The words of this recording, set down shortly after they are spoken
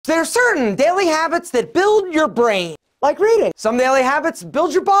There are certain daily habits that build your brain, like reading. Some daily habits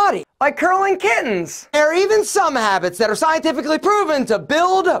build your body, like curling kittens. There are even some habits that are scientifically proven to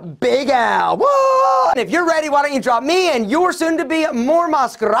build Big Al. Whoa! And if you're ready, why don't you drop me and your soon-to-be more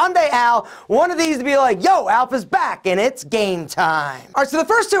mas grande Al one of these to be like, yo, Alpha's back, and it's game time. All right, so the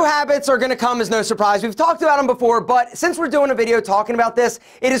first two habits are gonna come as no surprise. We've talked about them before, but since we're doing a video talking about this,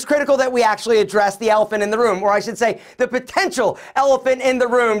 it is critical that we actually address the elephant in the room, or I should say, the potential elephant in the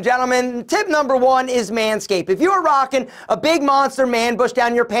room. Gentlemen, tip number one is Manscaped. If you are rocking a big monster man bush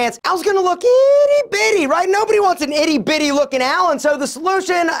down your pants, Al's gonna look itty bitty, right? Nobody wants an itty bitty looking Al, and so the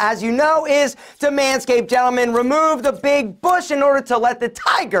solution, as you know, is to Manscaped, gentlemen. Remove the big bush in order to let the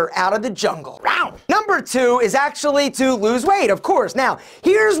tiger out of the jungle. Wow. Number two is actually to lose weight, of course. Now,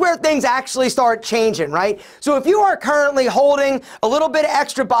 here's where things actually start changing, right? So if you are currently holding a little bit of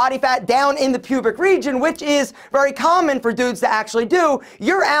extra body fat down in the pubic region, which is very common for dudes to actually do,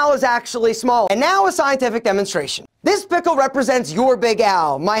 your Al is actually small. And now a scientific demonstration. This pickle represents your Big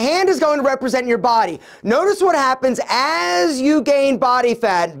Al. My hand is going to represent your body. Notice what happens as you gain body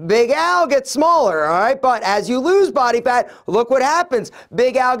fat. Big Al gets smaller, all right? But as you lose body fat, look what happens.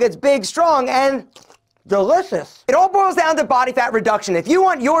 Big Al gets big, strong, and delicious. It all boils down to body fat reduction. If you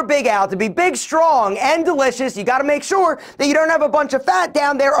want your Big Al to be big, strong, and delicious, you gotta make sure that you don't have a bunch of fat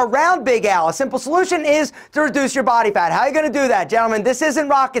down there around Big Al. A simple solution is to reduce your body fat. How are you gonna do that, gentlemen? This isn't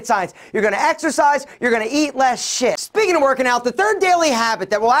rocket science. You're gonna exercise, you're gonna eat less shit. Speaking of working out, the third daily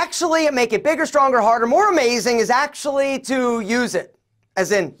habit that will actually make it bigger, stronger, harder, more amazing is actually to use it.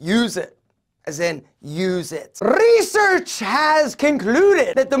 As in, use it. As in, use it. Research has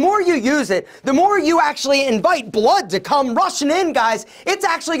concluded that the more you use it, the more you actually invite blood to come rushing in, guys. It's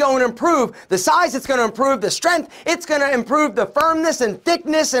actually going to improve the size, it's going to improve the strength, it's going to improve the firmness and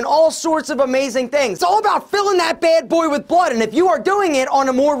thickness and all sorts of amazing things. It's all about filling that bad boy with blood, and if you are doing it on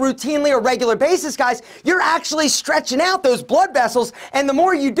a more routinely or regular basis, guys, you're actually stretching out those blood vessels, and the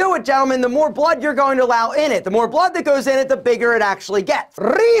more you do it, gentlemen, the more blood you're going to allow in it. The more blood that goes in it, the bigger it actually gets.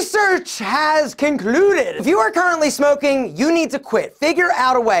 Research has concluded if you are currently smoking, you need to quit. Figure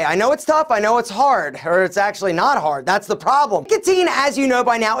out a way. I know it's tough, I know it's hard, or it's actually not hard. That's the problem. Nicotine, as you know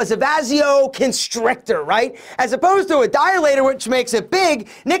by now, is a vasoconstrictor, right? As opposed to a dilator, which makes it big,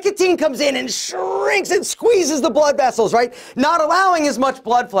 nicotine comes in and shrinks and squeezes the blood vessels, right? Not allowing as much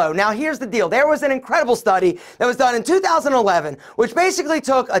blood flow. Now, here's the deal. There was an incredible study that was done in 2011, which basically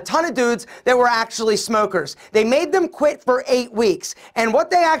took a ton of dudes that were actually smokers. They made them quit for 8 weeks. And what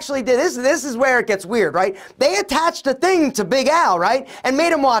they actually did, this is where it gets weird, right? They attached a thing to Big Al, right? And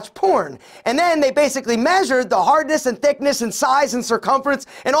made him watch porn. And then they basically measured the hardness and thickness and size and circumference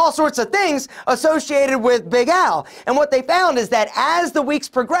and all sorts of things associated with Big Al. And what they found is that as the weeks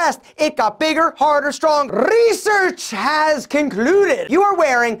progressed, it got bigger, harder, stronger. Research has concluded you are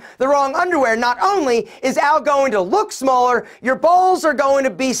wearing the wrong underwear. Not only is Al going to look smaller, your balls are going to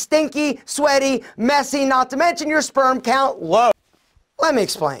be stinky, sweaty, messy, not to mention your sperm count low. Let me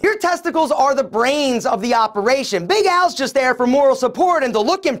explain. Your testicles are the brains of the operation. Big Al's just there for moral support and to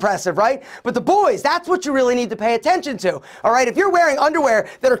look impressive, right? But the boys, that's what you really need to pay attention to, all right? If you're wearing underwear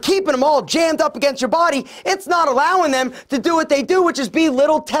that are keeping them all jammed up against your body, it's not allowing them to do what they do, which is be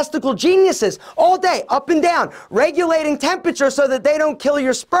little testicle geniuses all day, up and down, regulating temperature so that they don't kill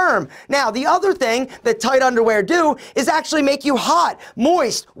your sperm. Now, the other thing that tight underwear do is actually make you hot,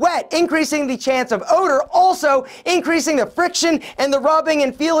 moist, wet, increasing the chance of odor, also increasing the friction and the rubbing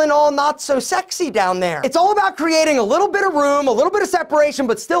and feeling all not so sexy down there. It's all about creating a little bit of room, a little bit of separation,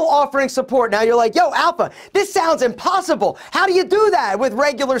 but still offering support. Now you're like, yo, Alpha, this sounds impossible. How do you do that with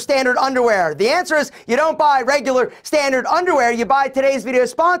regular standard underwear? The answer is you don't buy regular standard underwear, you buy today's video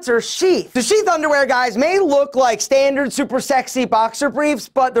sponsor, Sheath. The Sheath underwear, guys, may look like standard super sexy boxer briefs,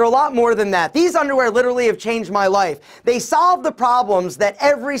 but they're a lot more than that. These underwear literally have changed my life. They solve the problems that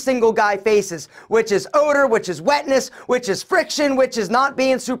every single guy faces, which is odor, which is wetness, which is friction, which is not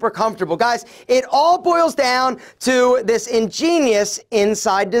being super comfortable. Guys, it all boils down to this ingenious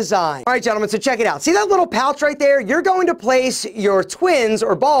inside design. All right, gentlemen, so check it out. See that little pouch right there? You're going to place your twins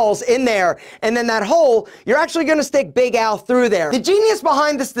or balls in there, and then that hole, you're actually going to stick Big Al through there. The genius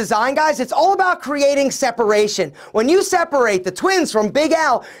behind this design, guys, it's all about creating separation. When you separate the twins from Big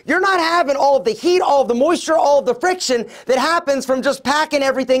Al, you're not having all of the heat, all of the moisture, all of the friction that happens from just packing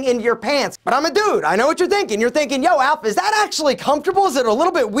everything into your pants. But I'm a dude. I know what you're thinking. You're thinking, yo, Alpha, is that actually comfortable? Is it a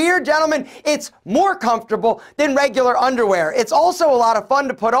little bit weird, gentlemen? It's more comfortable than regular underwear. It's also a lot of fun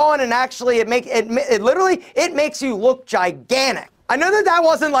to put on, and actually it makes you look gigantic. I know that that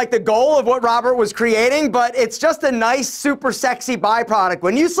wasn't like the goal of what Robert was creating, but it's just a nice, super sexy byproduct.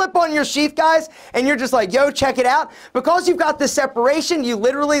 When you slip on your sheath, guys, and you're just like, yo, check it out, because you've got this separation, you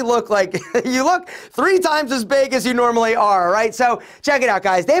literally look like, you look 3 times as big as you normally are, all right? So check it out,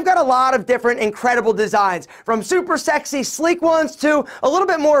 guys. They've got a lot of different incredible designs, from super sexy, sleek ones to a little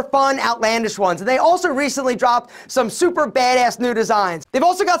bit more fun, outlandish ones. And they also recently dropped some super badass new designs. They've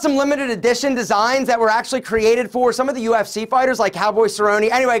also got some limited edition designs that were actually created for some of the UFC fighters like Cowboy Cerrone.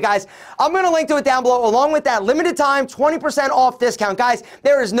 Anyway, guys, I'm going to link to it down below along with that limited time 20% off discount. Guys,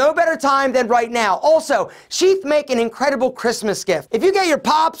 there is no better time than right now. Also, Sheath make an incredible Christmas gift. If you get your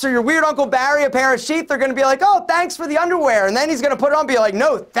pops or your weird Uncle Barry a pair of Sheath, they're going to be like, oh, thanks for the underwear. And then he's going to put it on and be like,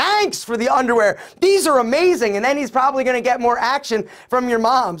 no, thanks for the underwear. These are amazing. And then he's probably going to get more action from your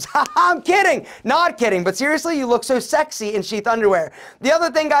moms. I'm kidding. Not kidding. But seriously, you look so sexy in Sheath underwear. The other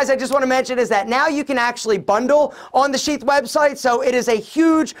thing, guys, I just want to mention is that now you can actually bundle on the Sheath website. So it is a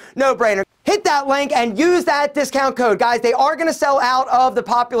huge no-brainer. Hit that link and use that discount code. Guys, they are going to sell out of the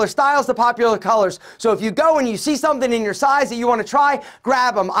popular styles, the popular colors. So if you go and you see something in your size that you want to try,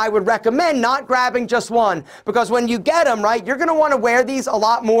 grab them. I would recommend not grabbing just one, because when you get them, right, you're going to want to wear these a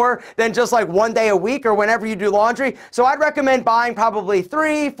lot more than just like one day a week or whenever you do laundry. So I'd recommend buying probably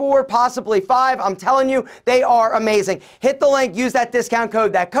 3, 4, possibly 5. I'm telling you, they are amazing. Hit the link, use that discount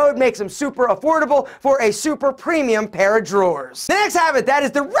code. That code makes them super affordable for a super premium pair of drawers. The next habit that is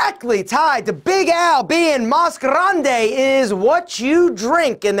directly tied to Big Al being Mas Grande is what you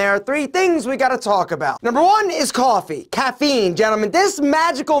drink. And there are 3 things we got to talk about. Number 1 is coffee. Caffeine, gentlemen. This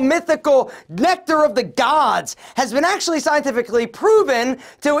magical, mythical nectar of the gods has been actually scientifically proven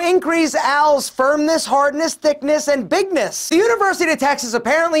to increase Al's firmness, hardness, thickness, and bigness. The University of Texas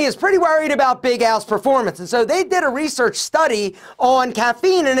apparently is pretty worried about Big Al's performance. And so they did a research study on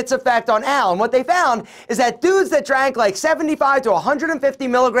caffeine and its effect on Al. And what they found is that dudes that drank like 75 to 150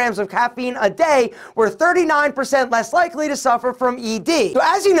 milligrams of caffeine a day were 39% less likely to suffer from ED. So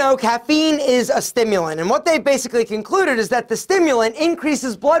as you know, caffeine is a stimulant, and what they basically concluded is that the stimulant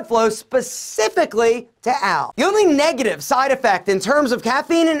increases blood flow specifically to Al. The only negative side effect in terms of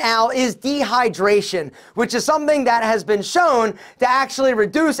caffeine and Al is dehydration, which is something that has been shown to actually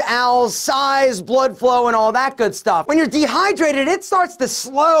reduce Al's size, blood flow, and all that good stuff. When you're dehydrated, it starts to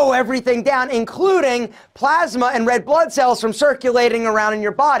slow everything down, including plasma and red blood cells from circulating around in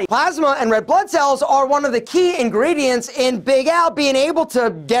your body. Plasma and red blood cells are one of the key ingredients in Big Al being able to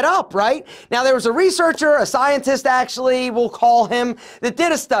get up, right? Now, there was a researcher, a scientist actually, we'll call him, that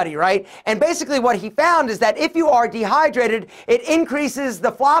did a study, right? And basically what he found is that if you are dehydrated, it increases the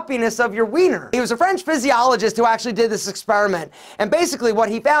floppiness of your wiener. He was a French physiologist who actually did this experiment. And basically what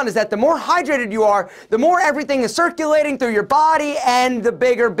he found is that the more hydrated you are, the more everything is circulating through your body, and the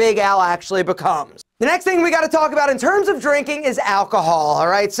bigger Big Al actually becomes. The next thing we got to talk about in terms of drinking is alcohol, all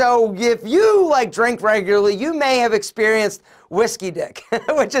right? So if you like drink regularly, you may have experienced whiskey dick,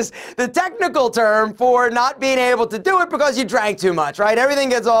 which is the technical term for not being able to do it because you drank too much, right? Everything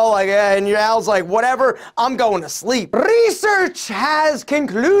gets all like, and your Al's like, whatever, I'm going to sleep. Research has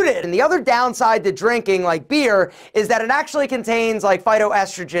concluded, and the other downside to drinking like beer is that it actually contains like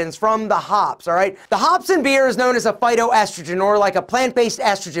phytoestrogens from the hops, all right? The hops in beer is known as a phytoestrogen, or like a plant-based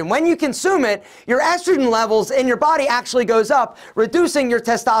estrogen. When you consume it, your estrogen levels in your body actually goes up, reducing your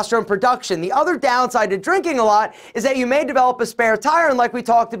testosterone production. The other downside to drinking a lot is that you may develop a spare tire, and like we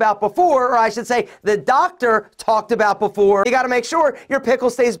talked about before, or I should say the doctor talked about before, you got to make sure your pickle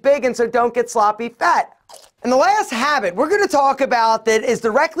stays big, and so don't get sloppy fat. And the last habit we're going to talk about that is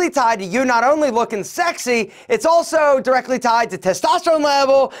directly tied to you not only looking sexy, it's also directly tied to testosterone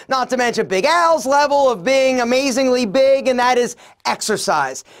level, not to mention Big Al's level of being amazingly big, and that is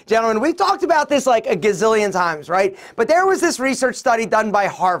exercise. Gentlemen, we've talked about this like a gazillion times, right? But there was this research study done by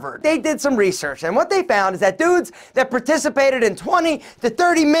Harvard. They did some research, and what they found is that dudes that participated in 20 to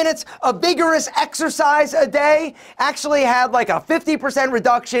 30 minutes of vigorous exercise a day actually had like a 50%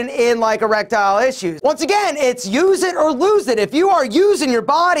 reduction in like erectile issues. Once again, it's use it or lose it. If you are using your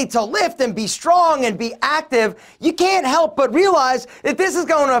body to lift and be strong and be active, you can't help but realize that this is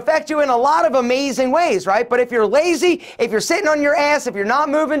going to affect you in a lot of amazing ways, right? But if you're lazy, if you're sitting on your ass, if you're not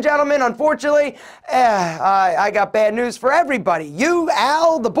moving, gentlemen, unfortunately, I got bad news for everybody. You,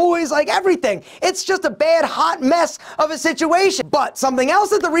 Al, the boys, like everything. It's just a bad, hot mess of a situation. But something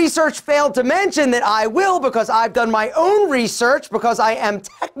else that the research failed to mention that I will, because I've done my own research, because I am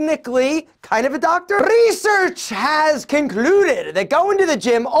technically kind of a doctor. Research has concluded that going to the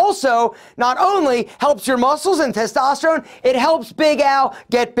gym also not only helps your muscles and testosterone, it helps Big Al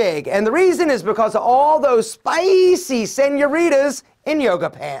get big. And the reason is because of all those spicy senoritas in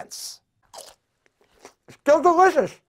yoga pants. Still delicious.